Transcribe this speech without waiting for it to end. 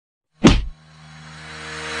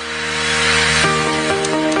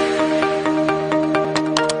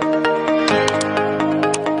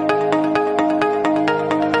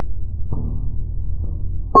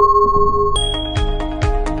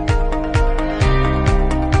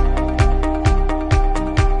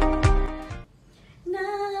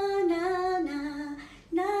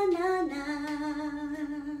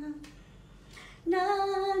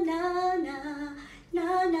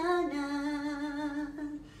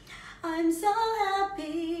I'm so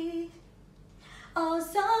happy, oh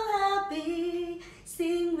so happy,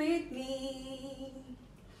 sing with me.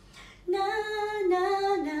 Na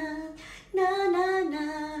na na, na na na,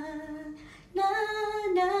 na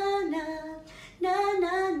na na, na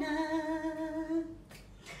na na.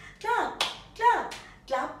 Clap, clap,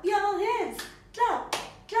 clap your hands, clap,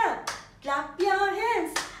 clap, clap your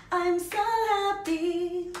hands. I'm so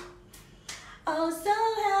happy, oh so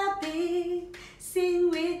happy, sing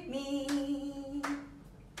with me.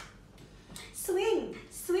 Swing,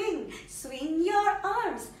 swing, swing your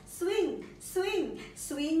arms, swing, swing,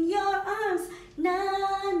 swing your arms. Na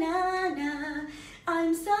na na,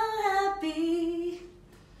 I'm so happy,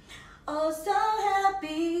 oh so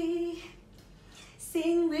happy,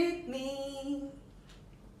 sing with me.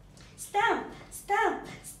 Stamp, stamp,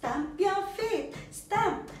 stamp your feet,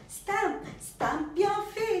 stamp, stamp, stamp your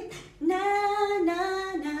feet. Na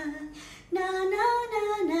na na, na na na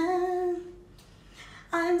na,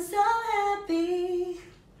 I'm so happy,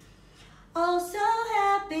 oh so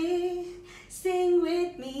happy, sing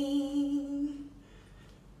with me.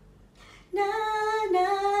 Na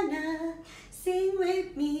na na, sing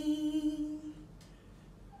with me.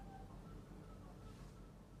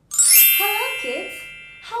 Hello kids,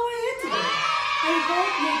 how are you today? I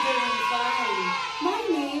hope you're doing fine. My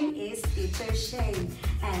name is Teacher Shane,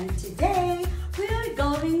 and today we are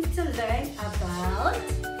going to learn about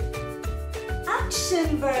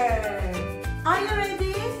action verb. Are you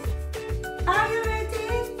ready? Are you ready?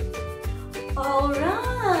 All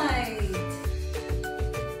right.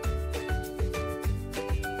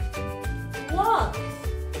 Walk.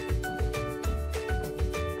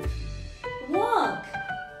 Walk.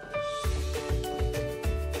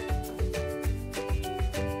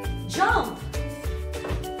 Jump.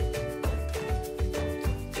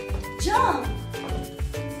 Jump.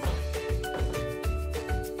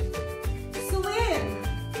 Swim.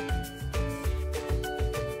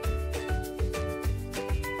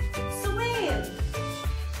 Swim.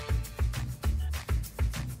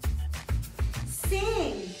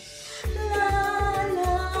 Sing. La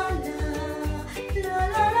la la, la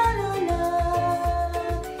la la la la.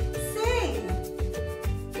 Sing.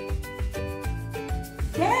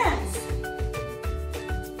 Dance.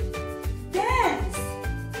 Dance.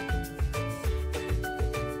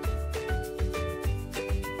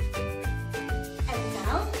 And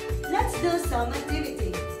now, let's do some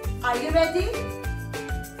activity. Are you ready?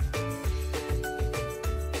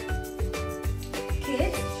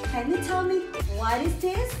 Kids, can you tell me what is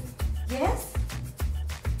this? Yes?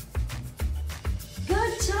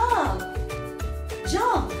 Good job!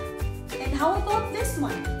 Jump! And how about this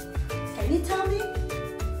one? Can you tell me?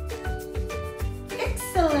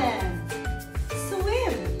 Excellent!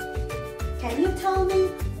 Swim! Can you tell me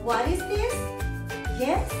what is this?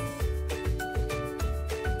 Yes?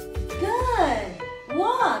 Good!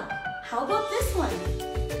 Walk! How about this one?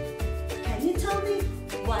 Can you tell me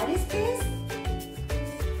what is this?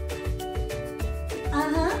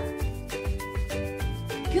 Uh-huh.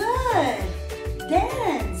 Good!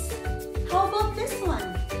 Dance! How about this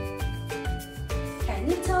one? Can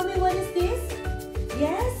you tell me what is this?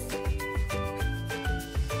 Yes?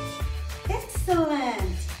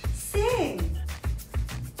 Excellent! Sing!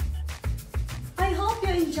 I hope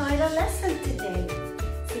you enjoyed our lesson today.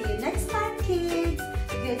 See you next time, kids.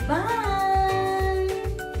 Goodbye!